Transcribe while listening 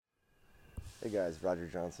Hey guys, Roger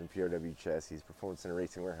Johnson, PRW Chassis, Performance and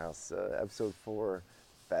Racing Warehouse, episode 4,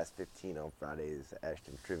 Fast 15 on Fridays,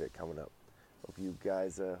 Ashton Trivette coming up. Hope you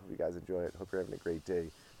guys enjoy it. Hope you're having a great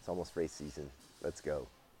day. It's almost race season. Let's go.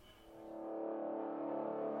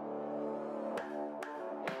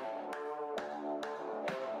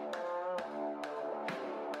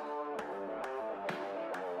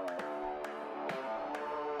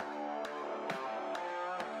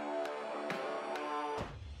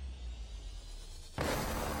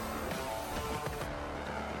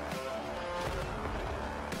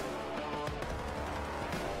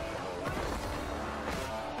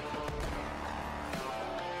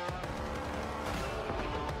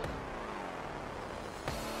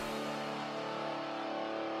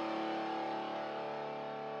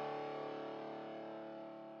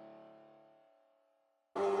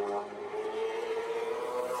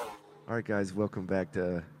 All right, guys, welcome back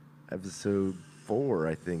to episode 4,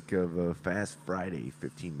 I think, of Fast Friday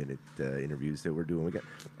 15-minute interviews that we're doing. We got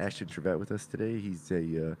Ashton Trivette with us today. He's a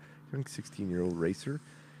young 16-year-old racer.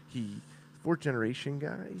 He's a fourth-generation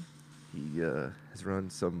guy. He has run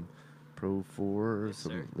some Pro 4, Yes,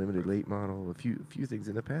 some sir. limited late model, a few things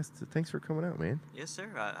in the past. So thanks for coming out, man. Yes, sir.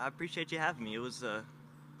 I appreciate you having me.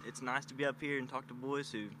 It's nice to be up here and talk to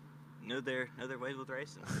boys who know their ways with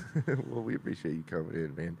racing. Well, we appreciate you coming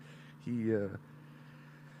in, man. He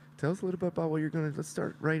tell us a little bit about what you're going to. Let's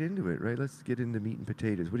start right into it, right? Let's get into meat and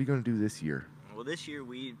potatoes. What are you going to do this year? Well, this year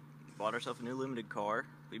we bought ourselves a new limited car.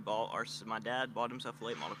 My dad bought himself a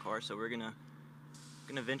late model car, so we're gonna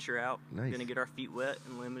venture out. Nice. Gonna get our feet wet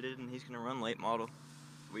and limited, and he's gonna run late model.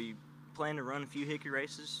 We plan to run a few Hickory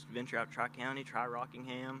races, venture out Tri-County, try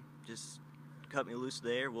Rockingham, just cut me loose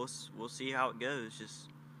there. We'll see how it goes. Just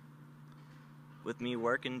with me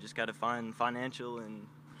working, just got to find financial and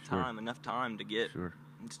time, enough time to get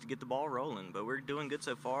just to get the ball rolling. But we're doing good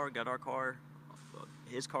so far. Got our car,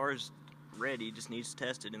 his car is ready, just needs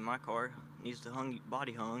tested, and my car needs to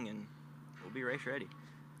body hung, and we'll be race ready.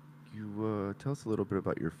 You tell us a little bit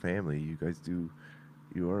about your family.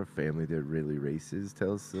 You are a family that really races.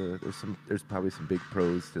 Tell us. There's probably some big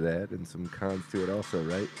pros to that and some cons to it also,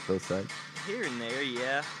 right? Both sides. Here and there,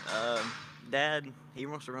 yeah. Dad, he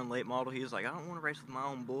wants to run late model. He was like, I don't want to race with my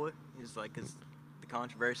own boy. He's like, because the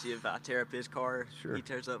controversy of I tear up his car, he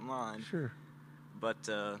tears up mine. Sure. But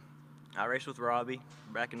I raced with Robbie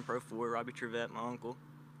back in Pro 4, Robbie Trivette, my uncle.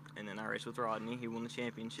 And then I raced with Rodney. He won the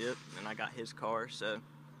championship, and I got his car. So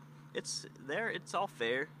it's all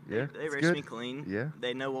fair. Yeah, they it's raced good. me clean. Yeah.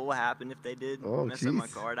 They know what will happen if they did mess up my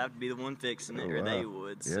car. I'd have to be the one fixing it, or they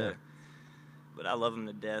would. Yeah. So. But I love them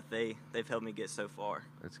to death. They've helped me get so far.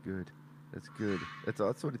 That's good. That's good.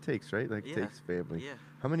 That's what it takes, right? Like, it takes family. Yeah.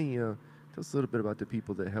 How many? Tell us a little bit about the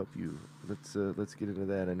people that help you. Let's get into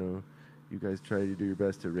that. I know you guys try to do your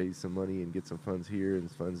best to raise some money and get some funds here and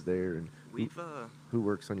funds there. And who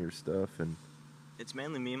works on your stuff? And it's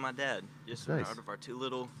mainly me and my dad. Just nice. Out of our two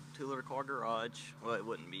little car garage. Well, it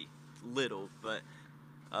wouldn't be little, but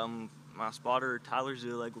my spotter Tyler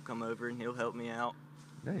Zuleg will come over and he'll help me out.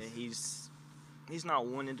 Nice. And he's not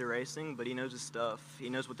one into racing, but he knows his stuff. He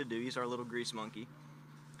knows what to do. He's our little grease monkey.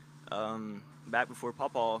 Back before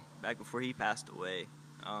he passed away,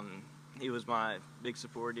 he was my big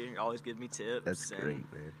supporter. He always gives me tips. That's great,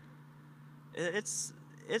 man. It's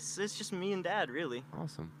just me and Dad, really.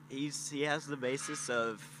 Awesome. He has the basis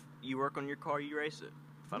of you work on your car, you race it.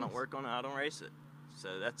 If I don't work on it, I don't race it.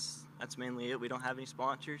 So that's mainly it. We don't have any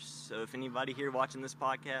sponsors. So if anybody here watching this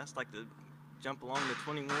podcast like to jump along the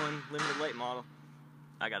 21 limited late model,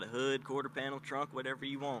 I got a hood, quarter panel, trunk, whatever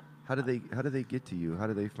you want. How do they get to you? How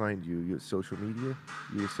do they find you? You social media?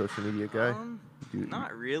 You a social media guy?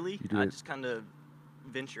 Not really. I just kind of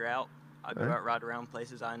venture out. I go out, ride around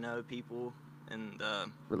places I know, people, and.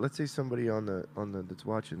 But let's say somebody on the that's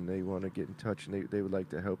watching, they want to get in touch and they would like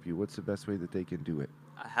to help you. What's the best way that they can do it?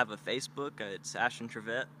 I have a Facebook. It's Ashton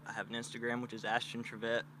Trivette. I have an Instagram, which is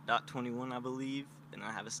AshtonTrivette.21, I believe, and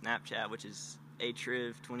I have a Snapchat, which is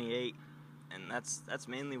atriv28. And that's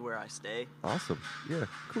mainly where I stay. Awesome. Yeah,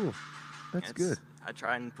 cool. That's good. I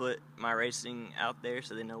try and put my racing out there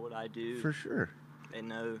so they know what I do. For sure. They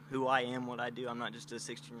know who I am, what I do. I'm not just a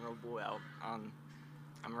 16-year-old boy out. I'm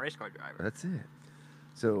a race car driver. That's it.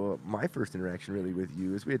 So my first interaction really with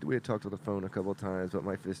you is we had talked on the phone a couple of times, but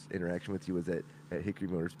my first interaction with you was at Hickory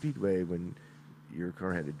Motor Speedway when your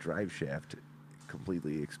car had a drive shaft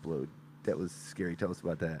completely explode. That was scary. Tell us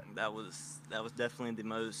about that. That was definitely the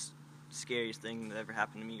most scariest thing that ever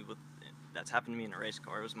happened to me. That's happened to me in a race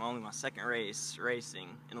car. It was only my second race racing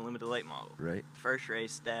in a limited late model. Right. First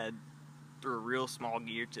race, Dad threw a real small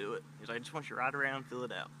gear to it. He was like, I just want you to ride around, fill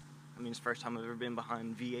it out. I mean, it's the first time I've ever been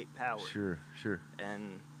behind V8 power. Sure.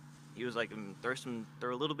 And he was like, throw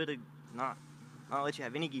a little bit of, not let you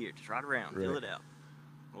have any gear, just ride around, feel it out.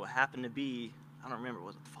 What happened to be, I don't remember,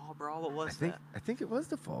 was it the Fall Brawl? What was that? I think it was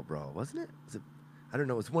the Fall Brawl, wasn't it? I don't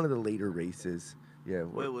know. It was one of the later races. Yeah.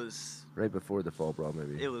 Well, it was right before the Fall Brawl,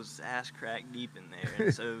 maybe. It was ass crack deep in there.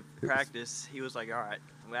 And so practice, he was like, all right,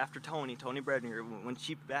 after Tony Bredner, when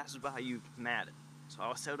she passes by, you mat it. So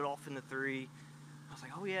I set it off into 3. I was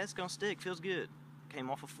like, oh yeah, it's gonna stick, feels good. Came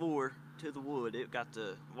off of 4 to the wood. It got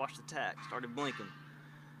to watch the tack, started blinking,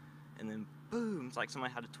 and then boom! It's like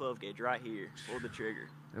somebody had a 12 gauge right here, pulled the trigger.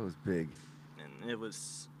 That was big. And it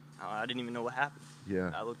was, I didn't even know what happened.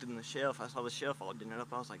 Yeah. I looked in the shelf. I saw the shelf. I looked it up.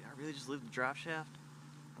 I was like, I really just leave the drive shaft?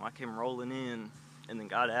 Well, I came rolling in, and then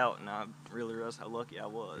got out, and I really realized how lucky I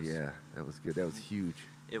was. Yeah, that was good. That was huge.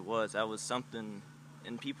 It was. That was something,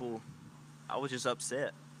 and people, I was just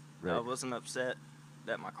upset. Right. I wasn't upset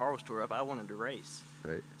that my car was tore up. I wanted to race.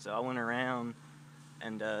 Right. So I went around,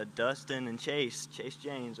 and Dustin and Chase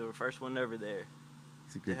James were the first one over there.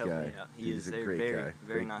 He's a good guy. He's a great very, guy.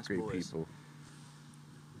 very nice great boys. People.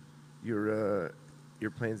 Your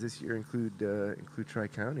plans this year include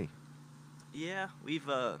Tri-County. Yeah, we've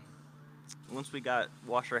once we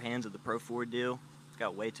washed our hands of the Pro 4 deal, it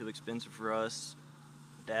got way too expensive for us.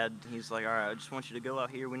 Dad, he's like, all right, I just want you to go out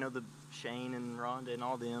here. We know the Shane and Rhonda and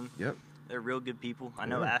all them. Yep. They're real good people. I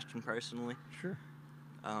know Ashton personally. Sure.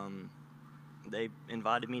 They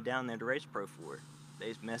invited me down there to race Pro 4.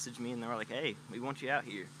 They messaged me and they were like, hey, we want you out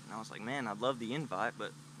here. And I was like, man, I'd love the invite,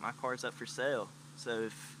 but my car's up for sale. So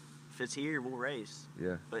if it's here, we'll race.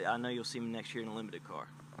 Yeah. But I know you'll see me next year in a limited car.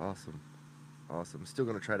 Awesome. Still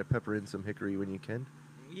going to try to pepper in some Hickory when you can?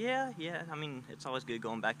 Yeah. I mean, it's always good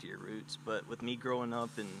going back to your roots. But with me growing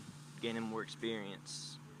up and gaining more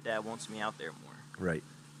experience, Dad wants me out there more. Right.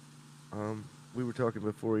 We were talking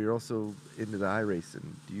before, you're also into the iRacing.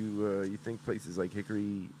 Do you think places like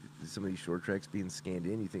Hickory, some of these short tracks being scanned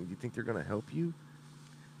in, do you think they're going to help you?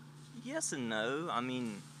 Yes and no. I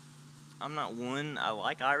mean, I'm not one, I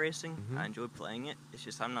like iRacing. Mm-hmm. I enjoy playing it. It's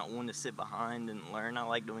just I'm not one to sit behind and learn. I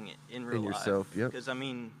like doing it in real life. Yourself, yep. Because, I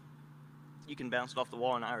mean, you can bounce it off the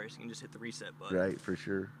wall in iRacing and just hit the reset button. Right, for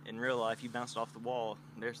sure. In real life, you bounce it off the wall,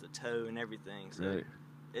 there's the toe and everything. So right.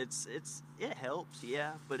 It helps,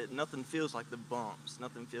 yeah, but nothing feels like the bumps.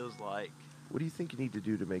 Nothing feels like. What do you think you need to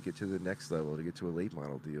do to make it to the next level, to get to a late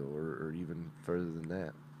model deal, or even further than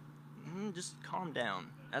that? Just calm down.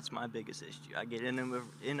 That's my biggest issue. I get in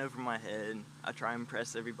over my head. I try and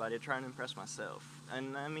impress everybody. I try and impress myself.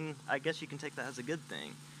 And, I mean, I guess you can take that as a good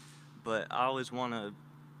thing. But I always want to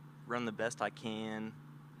run the best I can.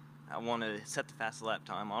 I want to set the fastest lap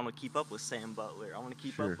time. I want to keep up with Sam Butler. I want to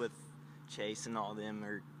keep up with Chase and all them,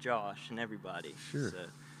 or Josh and everybody. Sure. So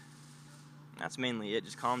that's mainly it.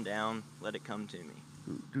 Just calm down. Let it come to me.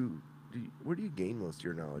 Where do you gain most of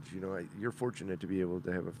your knowledge? You know, you're fortunate to be able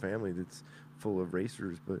to have a family that's full of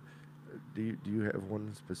racers, but do you have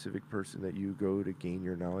one specific person that you go to gain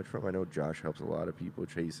your knowledge from? I know Josh helps a lot of people.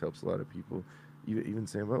 Chase helps a lot of people. Even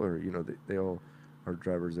Sam Butler, you know, they all are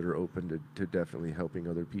drivers that are open to definitely helping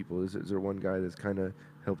other people. Is there one guy that's kind of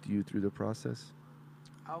helped you through the process?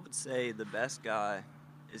 I would say the best guy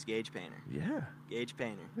is Gage Painter. Yeah. Gage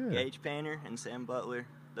Painter. Yeah. Gage Painter and Sam Butler.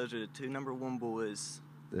 Those are the two #1 boys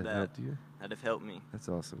that helped you? That have helped me. That's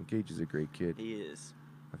awesome. Gage is a great kid. He is.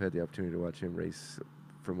 I've had the opportunity to watch him race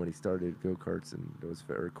from when he started go-karts and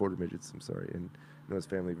or quarter midgets, and know his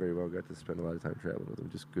family very well. Got to spend a lot of time traveling with them.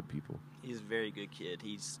 Just good people. He's a very good kid.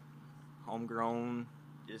 He's homegrown.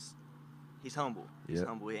 He's humble. He's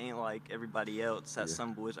humble. He ain't like everybody else that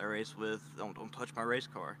some boys I race with. Don't touch my race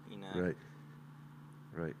car, you know.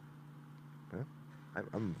 Right. Well,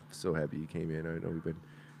 I'm so happy you came in. I know we've been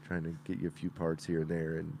trying to get you a few parts here and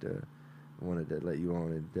there, and wanted to let you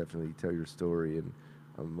on and definitely tell your story. And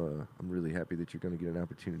I'm really happy that you're going to get an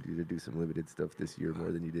opportunity to do some limited stuff this year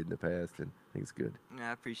more than you did in the past, and I think it's good. Yeah,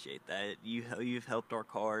 I appreciate that. You've helped our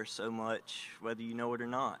car so much, whether you know it or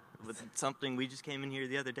not. With something, we just came in here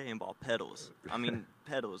the other day and bought pedals. I mean,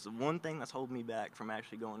 pedals. The one thing that's holding me back from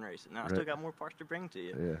actually going racing. Now, I still got more parts to bring to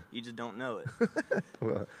you. Yeah. You just don't know it.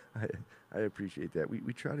 Well, I appreciate that.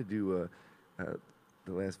 We try to do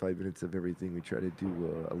the last 5 minutes of everything. We try to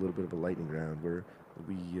do a little bit of a lightning round where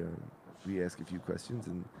we ask a few questions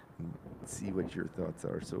and see what your thoughts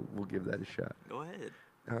are. So we'll give that a shot. Go ahead.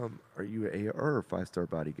 Are you an AR or 5-star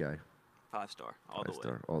body guy? 5-star, all the way.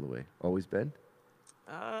 5-star, all the way. Always been?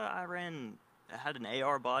 I had an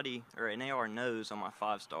AR body, or an AR nose on my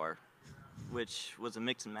 5-star, which was a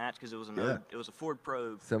mix and match because it was it was a Ford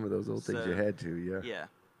Probe. Some of those old things you had to, Yeah.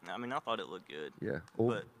 I mean, I thought it looked good. Yeah.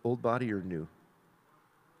 Old body or new?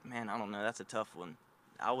 Man, I don't know. That's a tough one.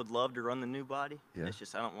 I would love to run the new body. Yeah. It's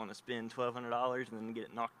just I don't want to spend $1,200 and then get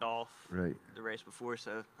it knocked off Right. the race before,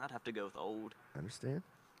 so I'd have to go with old. I understand.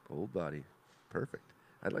 Old body. Perfect.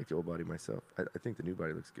 I'd like the old body myself. I think the new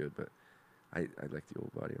body looks good, but I like the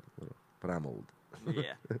old body a little. But I'm old.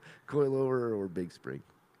 Yeah. Coilover or big spring?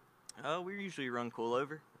 We usually run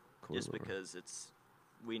coilover, just Coilover. because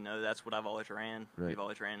we know that's what I've always ran. Right. We've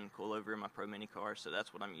always ran coilover in my Pro Mini car, so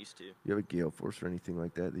that's what I'm used to. You have a gale force or anything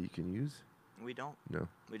like that you can use? We don't. No.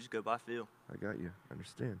 We just go by feel. I got you. I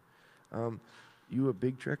understand. You a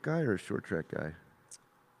big track guy or a short track guy?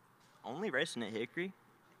 Only racing at Hickory,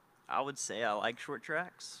 I would say I like short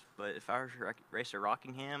tracks, but if I was to race at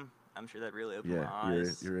Rockingham, I'm sure that really opened my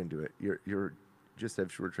eyes. You're into it. You're just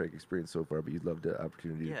have short track experience so far, but you'd love the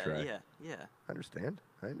opportunity to try. Yeah. I understand.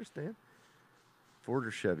 Ford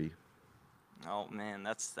or Chevy? Oh man,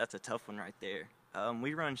 that's a tough one right there.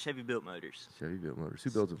 We run Chevy built motors. Chevy built motors.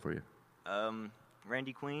 Who builds them for you?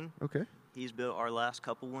 Randy Queen. Okay. He's built our last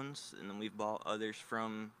couple ones, and then we've bought others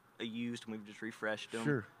from a used, and we've just refreshed them.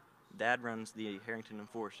 Sure. Dad runs the Harrington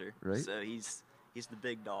Enforcer, Right. so he's the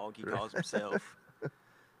big dog. He calls himself.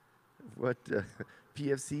 What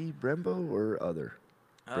PFC, Brembo, or other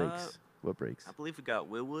brakes? What brakes? I believe we got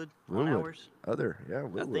Willwood on Willwood. ours. Other, yeah.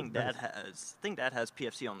 Willwood. I think nice. Dad has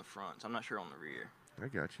PFC on the front. So I'm not sure on the rear. I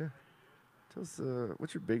gotcha. Tell us,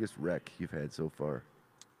 what's your biggest wreck you've had so far?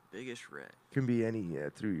 Biggest wreck. Can be any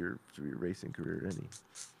through your racing career. Any.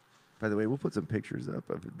 By the way, we'll put some pictures up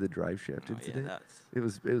of the drive shaft Oh, incident. yeah, It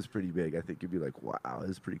was pretty big. I think you'd be like, wow, it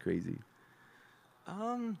was pretty crazy.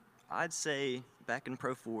 I'd say back in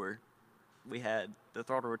Pro 4, we had the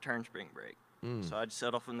throttle return spring brake. So I just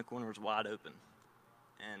set off in the corner, was wide open,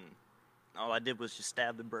 and all I did was just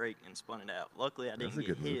stab the brake and spun it out. Luckily, I That's didn't a get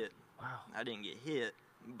good move. hit. Wow. I didn't get hit,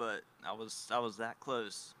 but I was that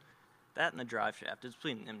close. That and the drive shaft. It's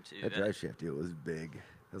between them two. That drive shaft deal was big.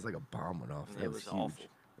 It was like a bomb went off. That It was was huge. awful.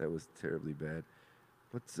 That was terribly bad.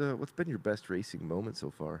 What's been your best racing moment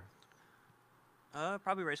so far?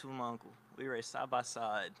 Probably racing with my uncle. We raced side by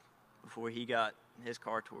side before he got his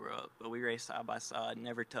car tore up. But we raced side by side,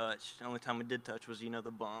 never touched. The only time we did touch was, the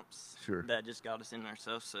bumps. Sure. That just got us in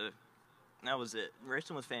ourselves. So that was it.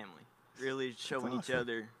 Racing with family. Really showing each awesome.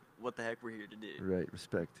 other what the heck we're here to do. Right,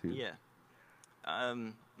 respect too. Yeah.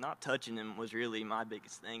 Not touching him was really my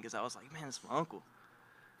biggest thing because I was like, man, it's my uncle.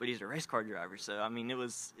 But he's a race car driver. So, I mean, it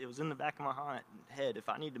was in the back of my head. If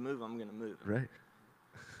I need to move, I'm going to move him. Right.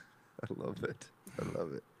 I love it.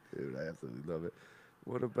 Dude, I absolutely love it.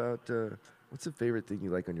 What about, what's the favorite thing you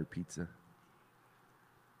like on your pizza?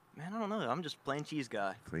 Man, I don't know. I'm just plain cheese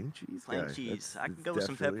guy. Plain cheese Plain guy. cheese. I can That's go with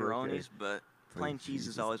some definitely pepperonis, okay. but plain cheese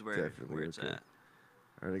is always where it's okay. at.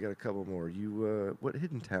 All right, I got a couple more. You, what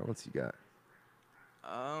hidden talents you got?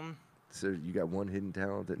 So you got one hidden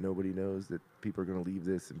talent that nobody knows that people are going to leave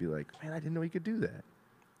this and be like, man, I didn't know you could do that.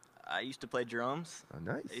 I used to play drums. Oh,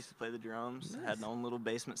 nice. I used to play the drums. Nice. Had my own little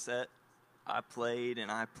basement set. I played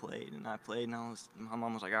and I played and I played, and my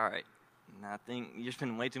mom was like, all right, and I think you're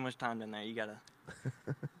spending way too much time down there. You got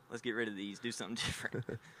to, let's get rid of these, do something different.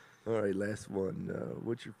 All right, last one.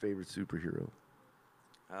 What's your favorite superhero?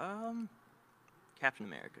 Captain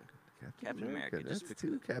America. Captain America, That's just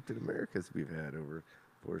two Captain Americas we've had over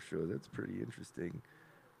 4 shows. That's pretty interesting.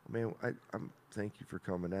 Man, I'm thank you for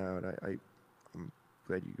coming out. I'm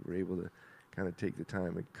glad you were able to kind of take the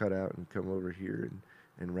time and cut out and come over here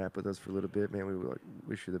and rap with us for a little bit. Man, we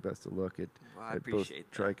wish you the best of luck at, Well, I at both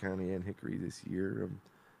appreciate that. Tri-County and Hickory this year.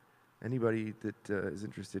 Anybody that is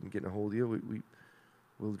interested in getting a hold of you,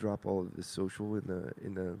 we'll drop all of the social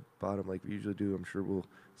in the bottom like we usually do. I'm sure we'll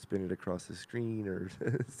spin it across the screen or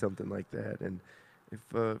something like that. And if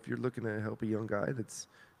you're looking to help a young guy that's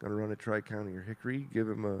going to run a Tri-County or Hickory, give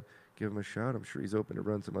him a shot. I'm sure he's open to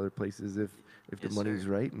run some other places if the Yes, money's sir.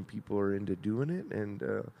 right and people are into doing it. And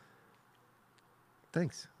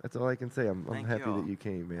thanks. That's all I can say. I'm Thank happy y'all. that you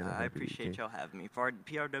came, man. I'm I happy that you appreciate came. y'all having me.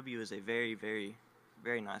 PRW is a very, very,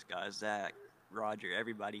 very nice guy. Zach, Roger,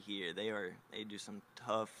 everybody here, they do some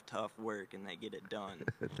tough work and they get it done.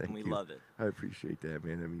 Thank And we you. love it. I appreciate that,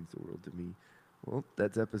 man. That means the world to me. Well,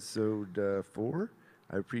 that's episode 4.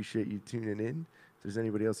 I appreciate you tuning in. If there's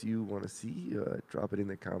anybody else you want to see, drop it in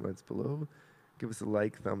the comments below. Give us a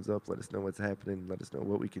like, thumbs up. Let us know what's happening. Let us know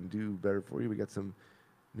what we can do better for you. We got some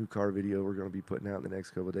new car video we're going to be putting out in the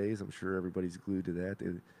next couple of days. I'm sure everybody's glued to that.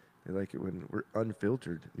 They like it when we're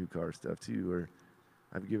unfiltered new car stuff too. Or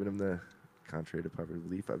I've given them the, contrary to popular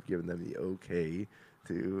belief, I've given them the okay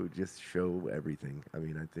to just show everything. I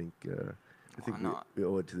mean, I think Why not? we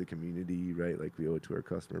owe it to the community, right? Like we owe it to our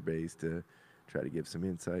customer base to try to give some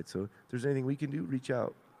insight. So if there's anything we can do, reach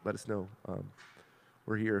out. Let us know.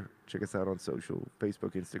 we're here. Check us out on social: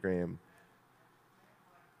 Facebook, Instagram,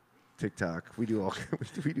 TikTok. We do all.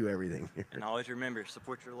 We do everything here. And always remember,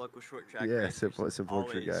 support your local short track Yeah, racers.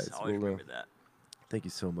 support your guys. Always Well, remember that. Thank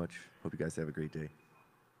you so much. Hope you guys have a great day.